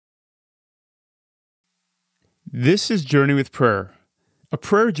This is Journey with Prayer, a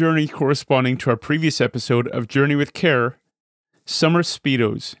prayer journey corresponding to our previous episode of Journey with Care, Summer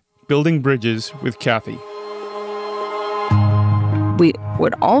Speedos, Building Bridges with Kathy. We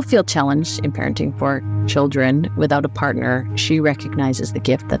would all feel challenged in parenting for children without a partner. She recognizes the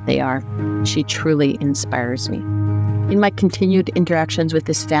gift that they are. She truly inspires me. In my continued interactions with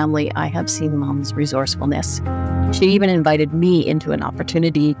this family, I have seen Mom's resourcefulness. She even invited me into an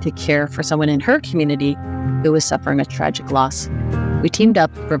opportunity to care for someone in her community who was suffering a tragic loss. We teamed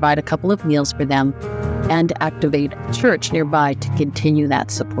up to provide a couple of meals for them and activate a church nearby to continue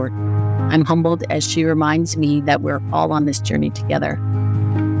that support. I'm humbled as she reminds me that we're all on this journey together.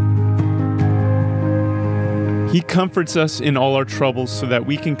 He comforts us in all our troubles so that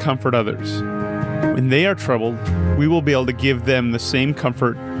we can comfort others. When they are troubled, we will be able to give them the same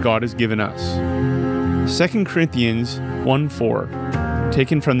comfort God has given us. 2 Corinthians 1:4,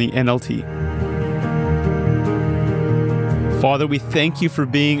 taken from the NLT. Father, we thank you for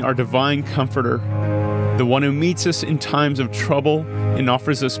being our divine comforter, the one who meets us in times of trouble and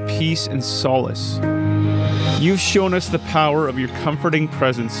offers us peace and solace. You've shown us the power of your comforting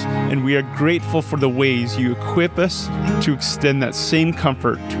presence, and we are grateful for the ways you equip us to extend that same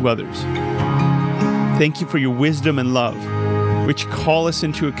comfort to others. Thank you for your wisdom and love, which call us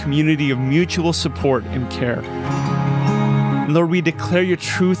into a community of mutual support and care. And Lord, we declare your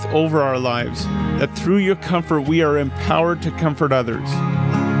truth over our lives, that through your comfort we are empowered to comfort others.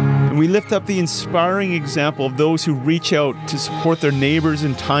 And we lift up the inspiring example of those who reach out to support their neighbors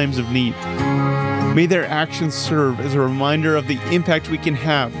in times of need. May their actions serve as a reminder of the impact we can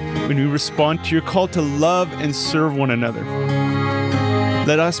have when we respond to your call to love and serve one another.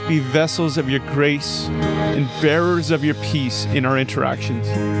 Let us be vessels of your grace and bearers of your peace in our interactions.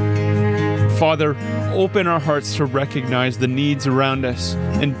 Father, open our hearts to recognize the needs around us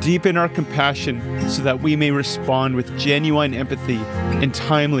and deepen our compassion so that we may respond with genuine empathy and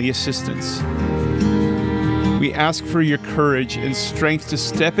timely assistance. We ask for your courage and strength to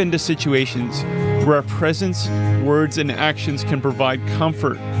step into situations where our presence, words, and actions can provide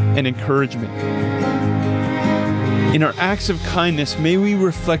comfort and encouragement. In our acts of kindness, may we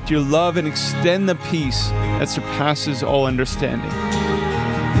reflect your love and extend the peace that surpasses all understanding.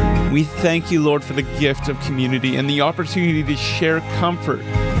 We thank you, Lord, for the gift of community and the opportunity to share comfort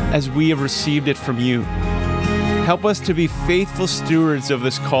as we have received it from you. Help us to be faithful stewards of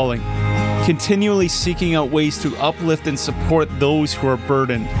this calling, continually seeking out ways to uplift and support those who are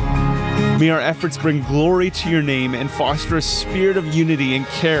burdened. May our efforts bring glory to your name and foster a spirit of unity and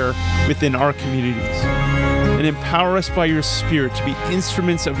care within our communities. And empower us by your Spirit to be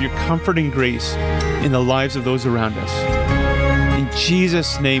instruments of your comforting grace in the lives of those around us. In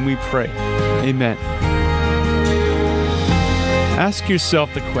Jesus' name we pray. Amen. Ask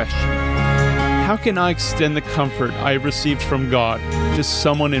yourself the question, how can I extend the comfort I have received from God to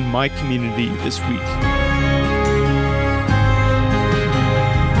someone in my community this week?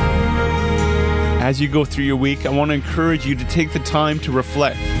 As you go through your week, I want to encourage you to take the time to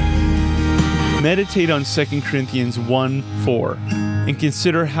reflect. Meditate on 2 Corinthians 1:4 and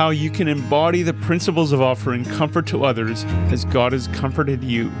consider how you can embody the principles of offering comfort to others as God has comforted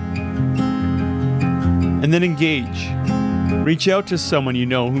you. And then engage. Reach out to someone you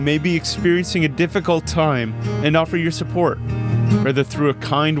know who may be experiencing a difficult time and offer your support, whether through a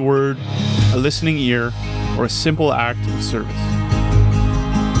kind word, a listening ear, or a simple act of service.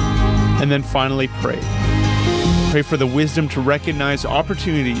 And then finally, pray. Pray for the wisdom to recognize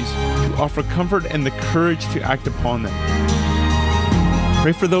opportunities to offer comfort and the courage to act upon them.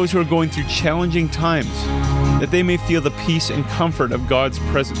 Pray for those who are going through challenging times, that they may feel the peace and comfort of God's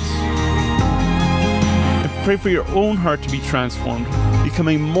presence. And pray for your own heart to be transformed,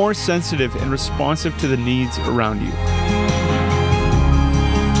 becoming more sensitive and responsive to the needs around you.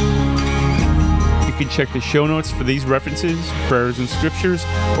 You can check the show notes for these references, prayers, and scriptures,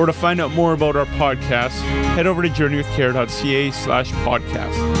 or to find out more about our podcast, head over to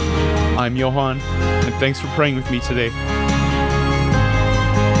journeywithcare.ca/podcast. I'm Johan, and thanks for praying with me today.